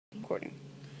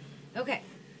Okay,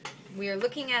 we are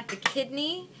looking at the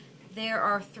kidney. There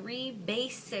are three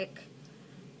basic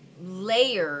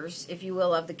layers, if you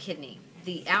will, of the kidney.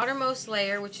 The outermost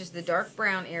layer, which is the dark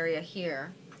brown area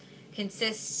here,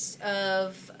 consists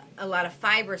of a lot of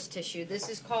fibrous tissue. This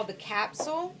is called the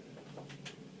capsule.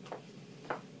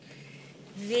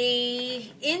 The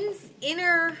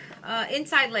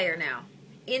inside layer now,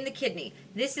 in the kidney,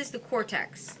 this is the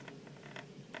cortex.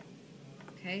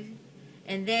 Okay?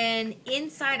 And then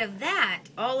inside of that,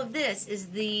 all of this is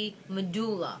the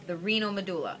medulla, the renal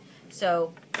medulla.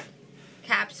 So,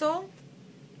 capsule,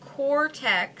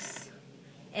 cortex,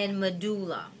 and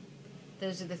medulla.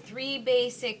 Those are the three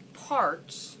basic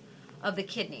parts of the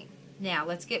kidney. Now,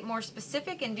 let's get more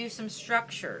specific and do some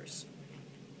structures.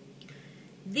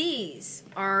 These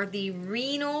are the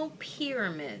renal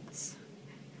pyramids.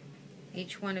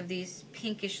 Each one of these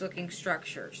pinkish looking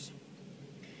structures.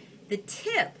 The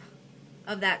tip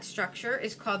of that structure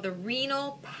is called the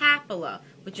renal papilla,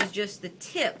 which is just the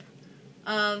tip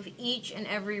of each and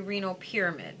every renal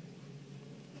pyramid.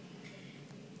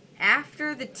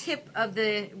 After the tip of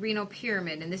the renal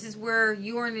pyramid, and this is where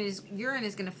urine is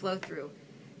going to flow through,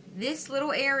 this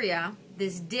little area,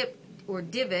 this dip or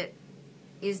divot,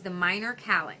 is the minor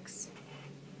calyx.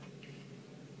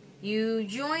 You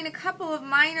join a couple of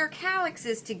minor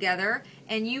calyxes together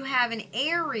and you have an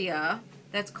area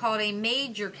that's called a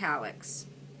major calyx.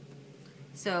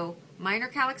 So minor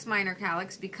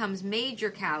calyx becomes major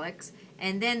calyx,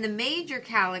 and then the major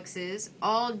calyxes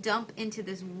all dump into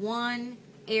this one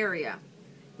area,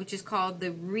 which is called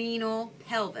the renal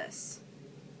pelvis.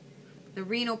 The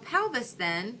renal pelvis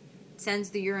then sends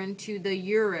the urine to the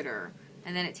ureter,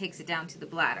 and then it takes it down to the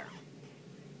bladder.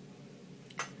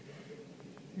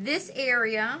 This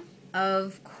area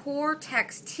of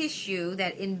cortex tissue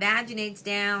that invaginates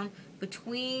down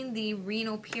between the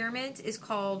renal pyramids is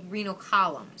called renal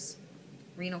columns.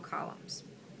 Renal columns.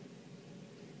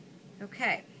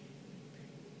 Okay.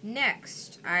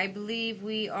 Next, I believe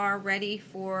we are ready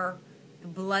for the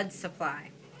blood supply.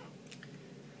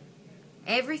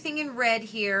 Everything in red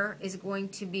here is going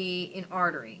to be an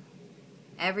artery.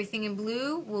 Everything in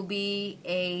blue will be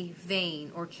a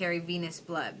vein or carry venous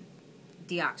blood,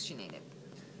 deoxygenated.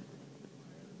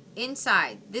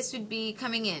 Inside, this would be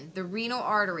coming in. The renal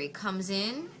artery comes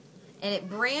in and it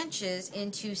branches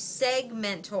into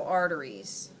segmental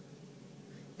arteries.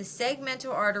 The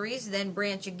segmental arteries then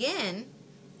branch again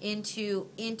into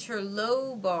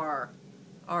interlobar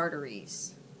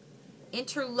arteries.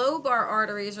 Interlobar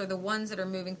arteries are the ones that are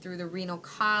moving through the renal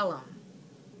column.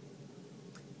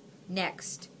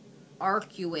 Next,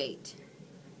 arcuate.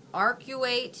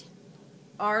 Arcuate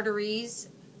arteries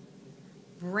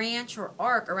branch or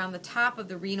arc around the top of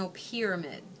the renal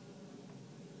pyramid.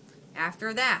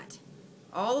 After that,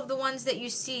 all of the ones that you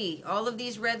see, all of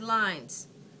these red lines,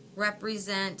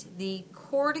 represent the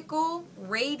cortical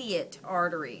radiate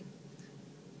artery.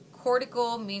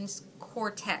 Cortical means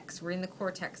cortex. We're in the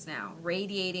cortex now,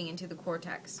 radiating into the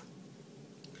cortex.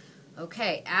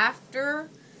 Okay,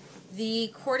 after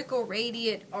the cortical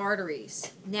radiate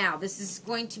arteries. Now, this is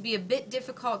going to be a bit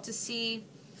difficult to see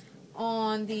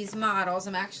on these models.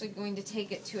 I'm actually going to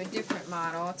take it to a different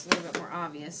model. It's a little bit more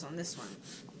obvious on this one.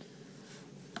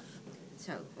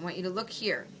 So, I want you to look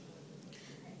here.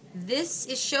 This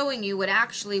is showing you what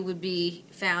actually would be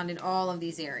found in all of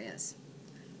these areas.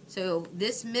 So,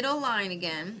 this middle line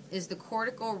again is the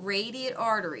cortical radiate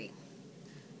artery.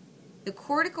 The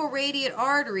cortical radiate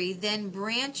artery then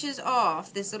branches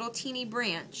off. This little teeny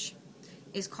branch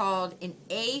is called an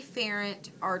afferent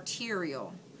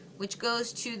arteriole, which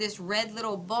goes to this red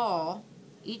little ball.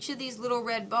 Each of these little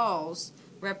red balls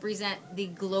represent the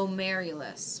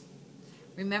glomerulus.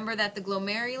 Remember that the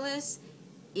glomerulus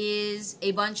is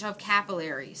a bunch of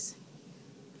capillaries.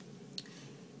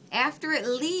 After it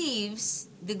leaves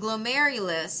the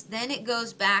glomerulus, then it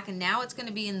goes back, and now it's going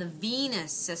to be in the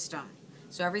venous system.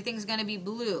 So everything's going to be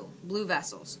blue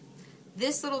vessels.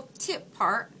 This little tip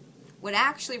part would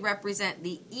actually represent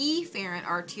the efferent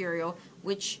arteriole,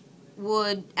 which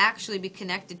would actually be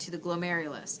connected to the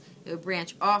glomerulus. It would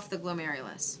branch off the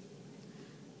glomerulus.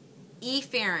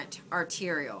 Efferent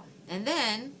arteriole. And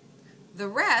then the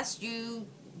rest, you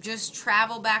just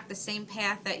travel back the same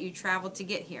path that you traveled to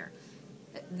get here.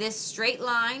 This straight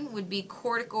line would be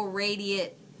cortical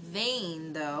radiate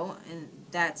vein, though, and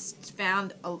that's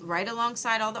found right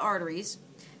alongside all the arteries.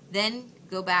 Then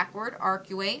go backward,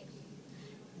 arcuate,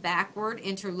 backward,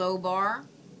 interlobar.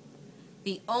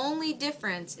 The only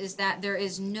difference is that there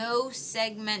is no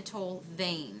segmental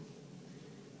vein.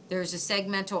 There's a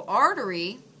segmental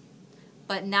artery,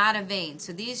 but not a vein.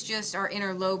 So these just are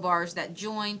interlobars that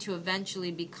join to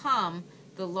eventually become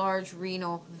the large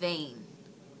renal vein.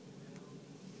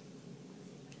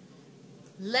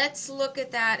 Let's look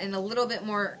at that in a little bit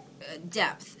more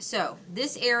depth. So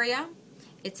this area,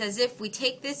 it's as if we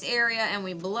take this area and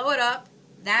we blow it up.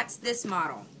 That's this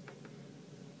model.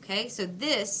 Okay, so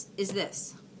this is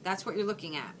this. That's what you're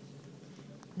looking at.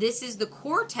 This is the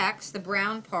cortex, the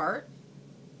brown part.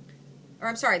 Or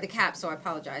I'm sorry, the capsule, I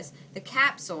apologize. The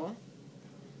capsule,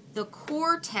 the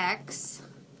cortex,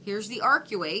 here's the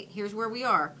arcuate. Here's where we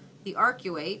are. The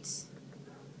arcuates.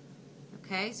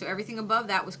 Okay, so everything above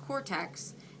that was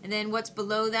cortex. And then what's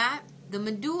below that? The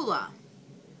medulla.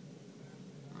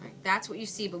 All right, that's what you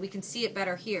see, but we can see it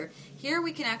better here. Here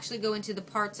we can actually go into the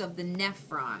parts of the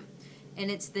nephron. And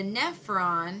it's the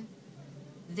nephron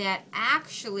that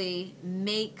actually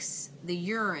makes the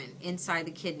urine inside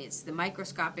the kidney. It's the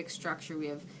microscopic structure. We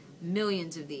have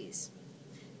millions of these.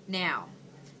 Now,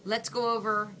 let's go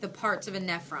over the parts of a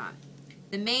nephron.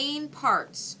 The main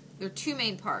parts, there are two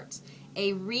main parts.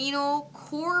 A renal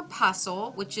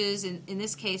corpuscle, which is, in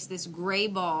this case, this gray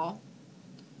ball,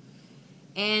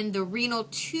 and the renal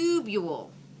tubule,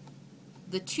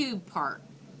 the tube part,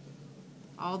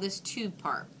 all this tube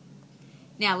part.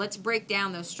 Now, let's break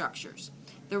down those structures.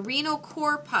 The renal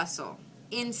corpuscle,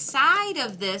 inside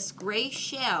of this gray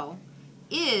shell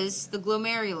is the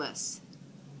glomerulus,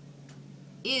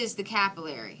 is the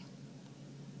capillary,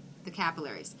 the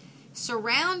capillaries.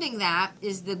 Surrounding that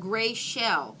is the gray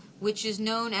shell, which is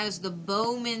known as the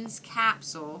Bowman's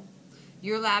capsule.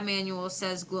 Your lab manual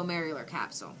says glomerular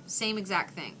capsule. Same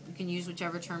exact thing. You can use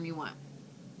whichever term you want.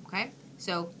 Okay?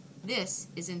 So this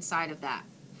is inside of that.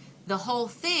 The whole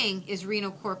thing is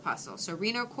renal corpuscle. So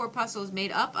renal corpuscle is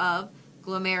made up of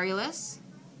glomerulus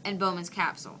and Bowman's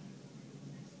capsule.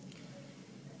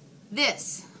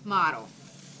 This model,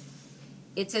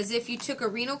 it's as if you took a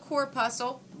renal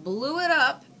corpuscle, blew it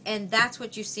up, and that's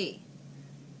what you see.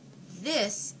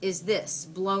 This is this,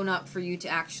 blown up for you to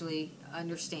actually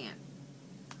understand.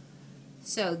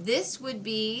 So this would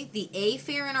be the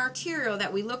afferent arteriole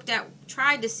that we looked at,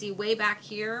 tried to see way back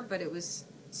here, but it was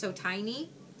so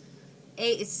tiny.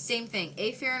 It's the same thing,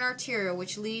 afferent arteriole,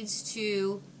 which leads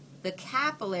to the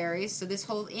capillaries. So this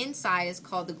whole inside is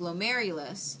called the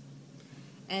glomerulus.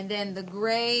 And then the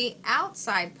gray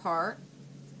outside part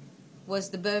was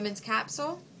the Bowman's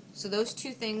capsule. So those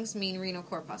two things mean renal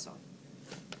corpuscle.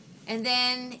 And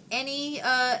then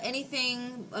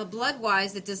anything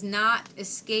blood-wise that does not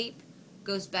escape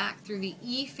goes back through the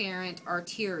efferent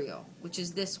arteriole, which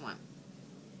is this one.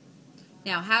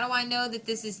 Now, how do I know that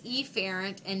this is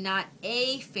efferent and not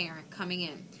afferent coming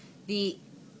in? The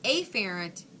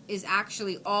afferent is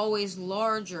actually always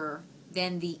larger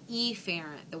than the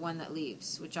efferent, the one that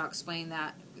leaves, which I'll explain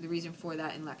that, the reason for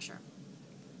that in lecture.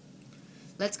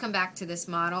 Let's come back to this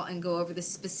model and go over the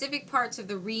specific parts of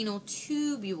the renal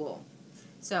tubule.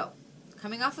 So,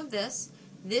 coming off of this,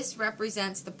 this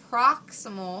represents the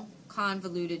proximal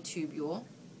convoluted tubule,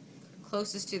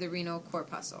 closest to the renal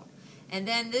corpuscle. And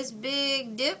then this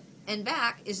big dip and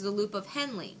back is the loop of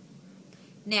Henle.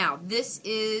 Now, this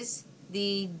is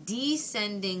the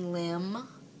descending limb.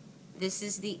 This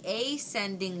is the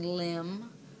ascending limb,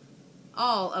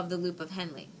 all of the loop of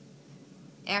Henle.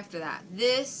 After that,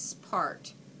 this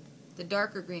part, the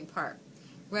darker green part,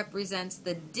 represents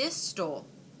the distal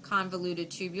convoluted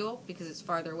tubule because it's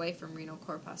farther away from renal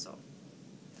corpuscle.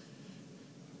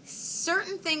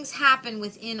 Certain things happen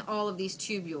within all of these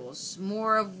tubules,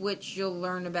 more of which you'll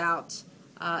learn about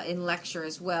in lecture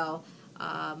as well.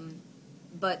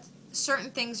 But certain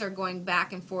things are going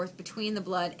back and forth between the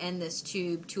blood and this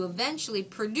tube to eventually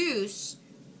produce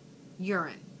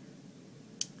urine.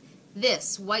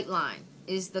 This white line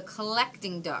is the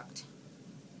collecting duct.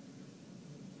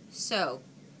 So,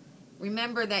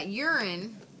 remember that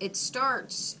urine, it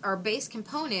starts, our base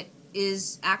component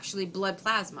is actually blood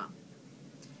plasma.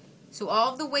 So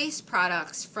all of the waste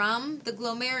products from the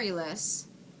glomerulus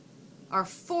are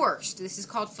forced, this is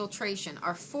called filtration,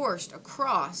 are forced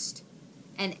across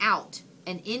and out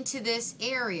and into this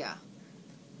area.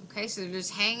 Okay, so they're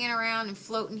just hanging around and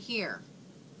floating here.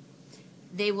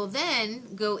 They will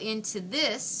then go into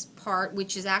this part,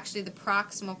 which is actually the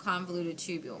proximal convoluted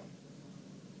tubule.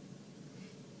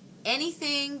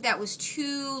 Anything that was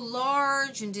too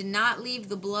large and did not leave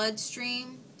the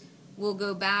bloodstream will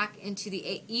go back into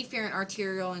the efferent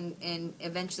arteriole and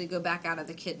eventually go back out of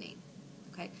the kidney.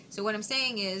 Okay, so what I'm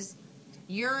saying is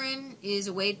urine is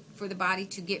a way for the body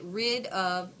to get rid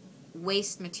of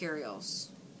waste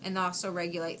materials and also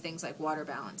regulate things like water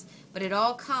balance. But it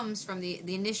all comes from the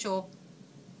initial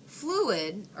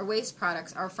fluid or waste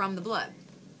products are from the blood.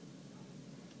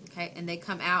 Okay, and they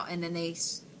come out and then they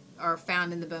are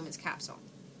found in the Bowman's capsule.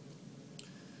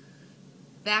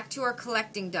 back to our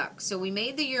collecting duct. So we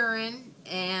made the urine,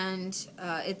 and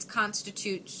its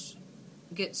constitutes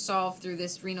get solved through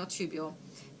this renal tubule.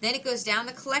 Then it goes down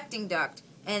the collecting duct,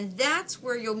 and that's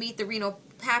where you'll meet the renal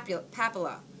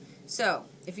papilla. So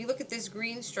if you look at this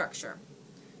green structure,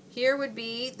 here would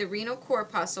be the renal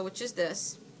corpuscle, which is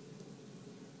this,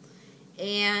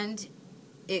 and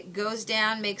it goes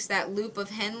down, makes that loop of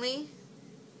Henle.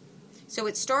 So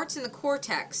it starts in the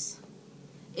cortex.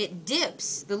 It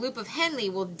dips, the loop of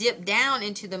Henle will dip down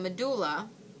into the medulla.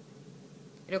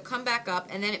 It'll come back up,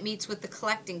 and then it meets with the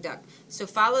collecting duct. So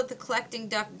follow the collecting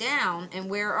duct down, and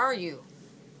where are you?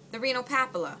 The renal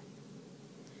papilla.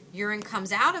 Urine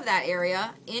comes out of that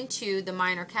area into the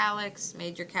minor calyx,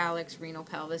 major calyx, renal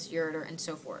pelvis, ureter, and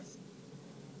so forth.